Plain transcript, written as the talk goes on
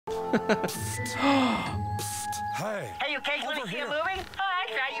Hey. Hey, you kids want to see a movie? Oh,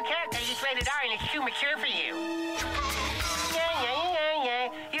 that's right, you can't. They just rated R and it's too mature for you.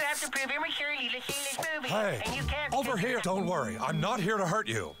 Yeah. You have to prove you're mature to see this movie. Hey, and you can't over here. Don't worry, I'm not here to hurt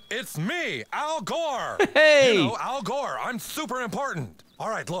you. It's me, Al Gore. Hey! You know, Al Gore, I'm super important. All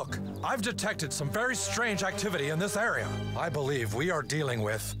right, look, I've detected some very strange activity in this area. I believe we are dealing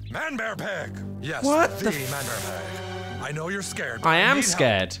with Manbearpig. Yes, What the the Manbearpig. I know you're scared. But I am need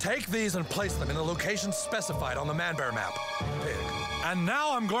scared. help. Take these and place them in the location specified on the Manbear map. Pig. And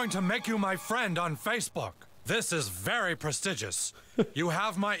now I'm going to make you my friend on Facebook. This is very prestigious. You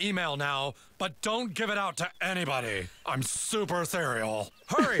have my email now, but don't give it out to anybody. I'm super serial.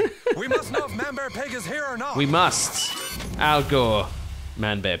 Hurry! We must know if Manbearpig is here or not. We must. Al Gore,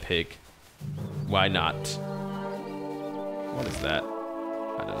 Manbearpig. Why not? What is that?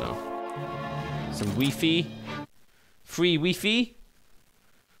 I don't know. Some Wi-Fi? Free Wi-Fi?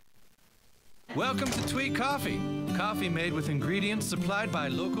 Welcome to Tweak Coffee. Coffee made with ingredients supplied by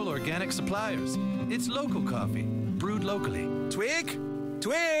local organic suppliers. It's local coffee, brewed locally. Twig?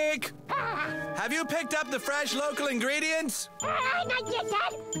 Twig! Have you picked up the fresh local ingredients? Not yet,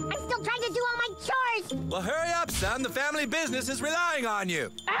 Dad. I'm still trying to do all my chores. Well, hurry up, son. The family business is relying on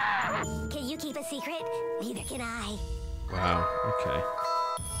you. Can you keep a secret? Neither can I. Wow, okay.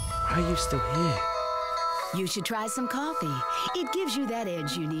 Why are you still here? You should try some coffee. It gives you that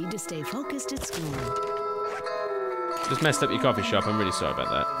edge you need to stay focused at school. Just messed up your coffee shop. I'm really sorry about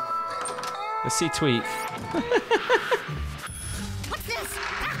that. Let's see Tweak. What's this?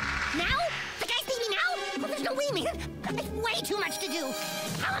 Now? The guy's need me now? Well, there's no way, man. It's way too much to do.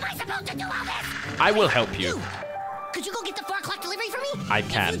 How am I supposed to do all this? I will help you. Could you go get the 4 o'clock delivery for me? I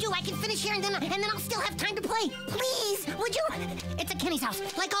can. If you do, I can finish here and then I'll still have time to play. Please, would you? It's at Kenny's house,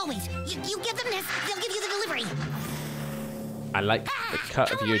 like always. You give them this, they'll give you the delivery. I like the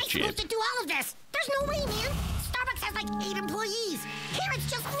cut of your How am I jib. supposed to do all of this? There's no way, man. Starbucks has like 8 employees. Here it's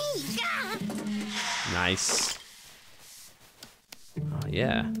just me. Nice. Oh,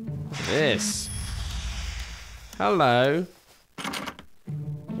 yeah. Look at this. Hello.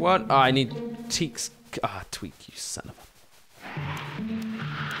 What? Oh, I need Tweak's. Ah, Tweak, you son of a.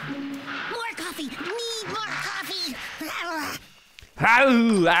 More coffee. Need more coffee.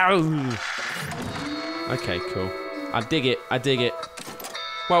 Ow! Ow! Okay, cool. I dig it. I dig it.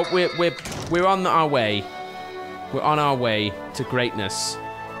 Well, we're on our way. We're on our way to greatness.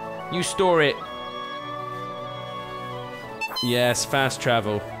 You store it. Yes, fast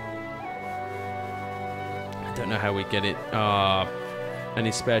travel. I don't know how we get it.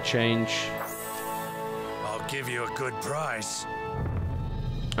 Any spare change? I'll give you a good price.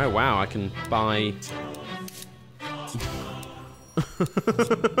 Oh wow, I can buy.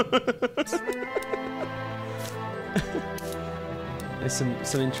 There's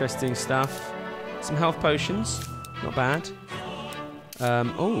some interesting stuff. Some health potions, not bad.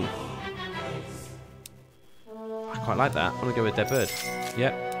 Oh, I quite like that. I want to go with Dead Bird.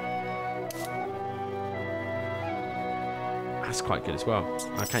 Yep. That's quite good as well.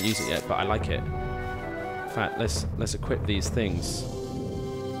 I can't use it yet, but I like it. In fact, let's equip these things.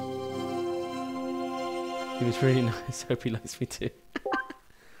 He was really nice. Hope he likes me too.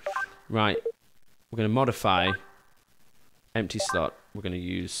 Right, we're going to modify empty slot. We're going to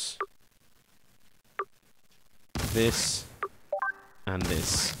use this and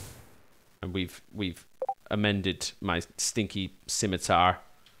this, and we've amended my stinky scimitar,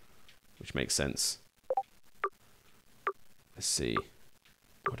 which makes sense. Let's see.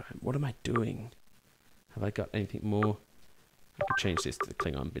 What am I doing? Have I got anything more? I can change this to the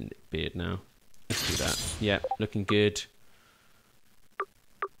Klingon beard now. Let's do that. Yep, looking good.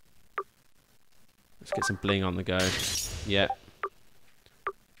 Let's get some bling on the go. Yep.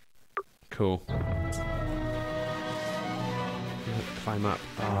 Cool. Climb up.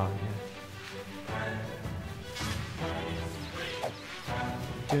 Oh, yeah.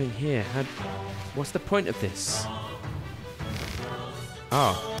 What are we doing here? What's the point of this?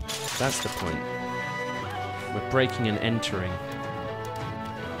 Oh, that's the point. We're breaking and entering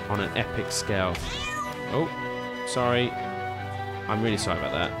on an epic scale. Oh, sorry. I'm really sorry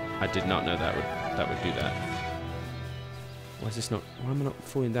about that. I did not know that would do that. Why is this not? Why am I not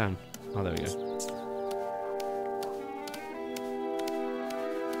falling down? Oh, there we go.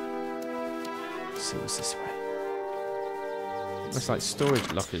 Let's see what's this way. Looks like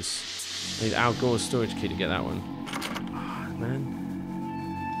storage lockers. I need Al Gore's storage key to get that one. Oh, man.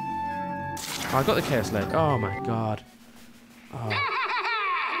 Oh, I got the chaos leg. Oh my god. Oh.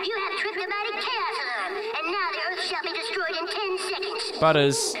 You have tripped the mighty chaos alarm, and now the Earth shall be destroyed in 10 seconds.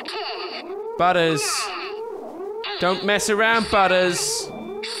 Butters. 10. Butters. 9, 8, Don't mess around, Butters. 6,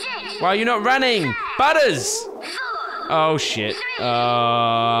 Why are you not running? Butters! Oh shit.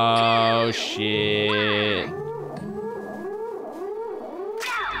 Oh shit. And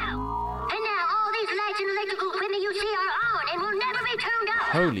now all these lights and electrical equipment you see are on and will never be turned off.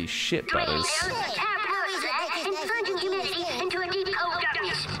 Holy shit, Butters. And plunging humanity into a deep cold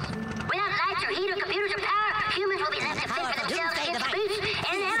darkness. Without lights or heat or computers or power, humans will be left to fend for themselves in space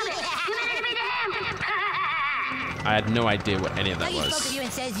and in orbit. Humanity be damned! I had no idea what any of that Spoke of was. you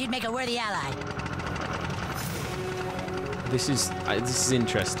and says you'd make a worthy ally. This is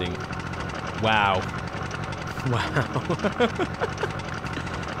interesting. Wow. Wow.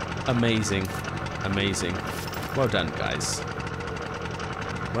 Amazing. Amazing. Well done, guys.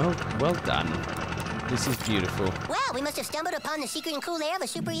 Well done. This is beautiful. Well, we must have stumbled upon the secret and cool lair of a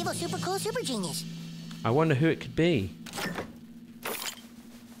super evil, super cool, super genius. I wonder who it could be.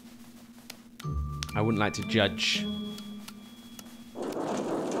 I wouldn't like to judge.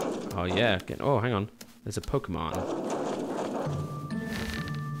 Oh yeah. Oh, hang on. There's a Pokemon.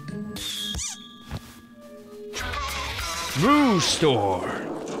 Moo Store.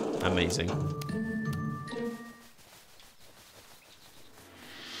 Amazing.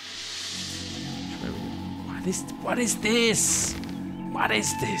 What is this? What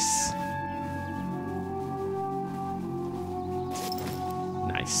is this?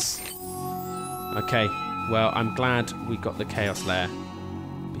 Nice. Okay, well, I'm glad we got the Chaos Lair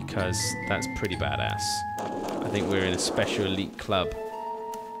because that's pretty badass. I think we're in a special elite club.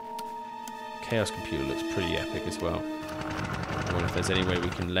 Chaos Computer looks pretty epic as well. I wonder if there's any way we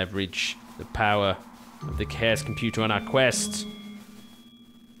can leverage the power of the Chaos Computer on our quest.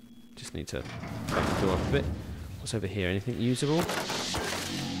 Just need to cut the door off a bit. What's over here? Anything usable?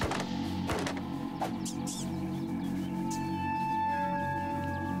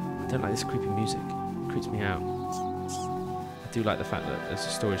 I don't like this creepy music. It creeps me out. I do like the fact that there's a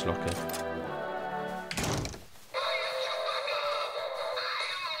storage locker.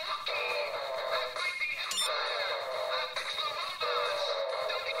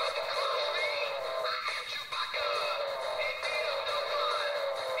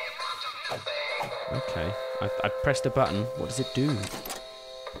 Okay, I pressed a button. What does it do?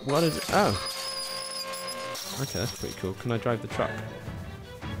 What is it? Oh. Okay, that's pretty cool. Can I drive the truck?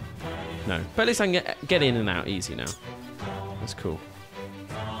 No. But at least I can get in and out easy now. That's cool.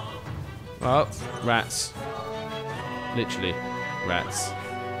 Oh, rats. Literally, rats.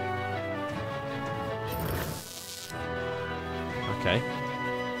 Okay.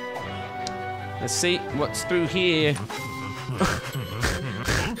 Let's see what's through here.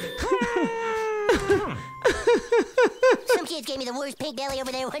 Some kids gave me the worst pink belly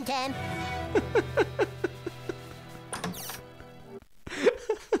over there one time.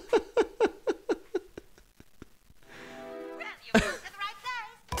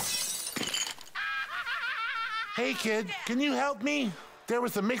 Hey kid, can you help me? There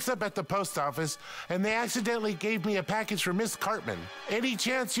was a mix-up at the post office, and they accidentally gave me a package for Miss Cartman. Any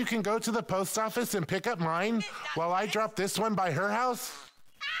chance you can go to the post office and pick up mine while I drop this one by her house?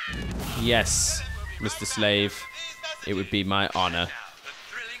 Yes, Mr. Slave. It would be my honor.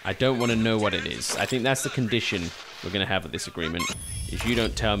 I don't want to know what it is. I think that's the condition we're going to have with this agreement, is you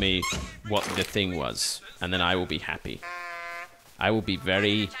don't tell me what the thing was, and then I will be happy. I will be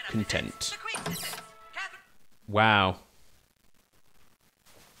very content. Wow.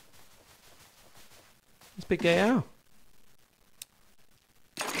 It's Big Gay Owl.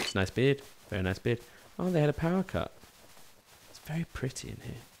 It's a nice beard. Very nice beard. Oh, they had a power cut. It's very pretty in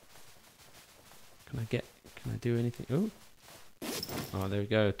here. Can I do anything? Oh, there we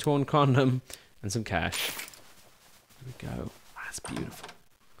go. Torn condom and some cash. There we go. That's beautiful.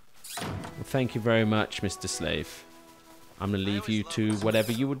 Well, thank you very much, Mr. Slave. I'm going to leave you to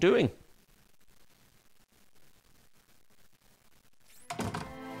whatever you were doing.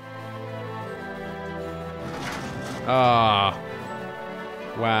 Ah.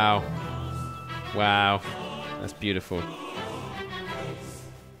 Oh. Wow. Wow. That's beautiful.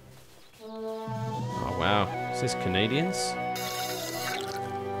 Oh, wow. Is this Canadians?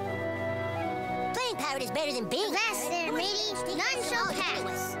 Playing pirate is better than being less than reading. None shall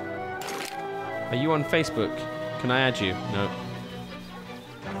pass. Are you on Facebook? Can I add you? No.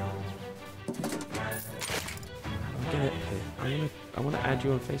 Get it here. I want to add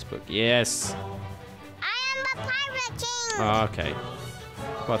you on Facebook. Yes. I am the Pirate King. Oh, okay.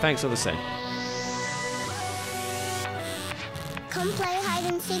 Well, thanks all the same. Come play hide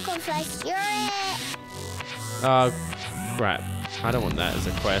and seek with us. You're it. Oh, crap. I don't want that as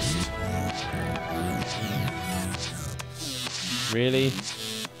a quest. Really?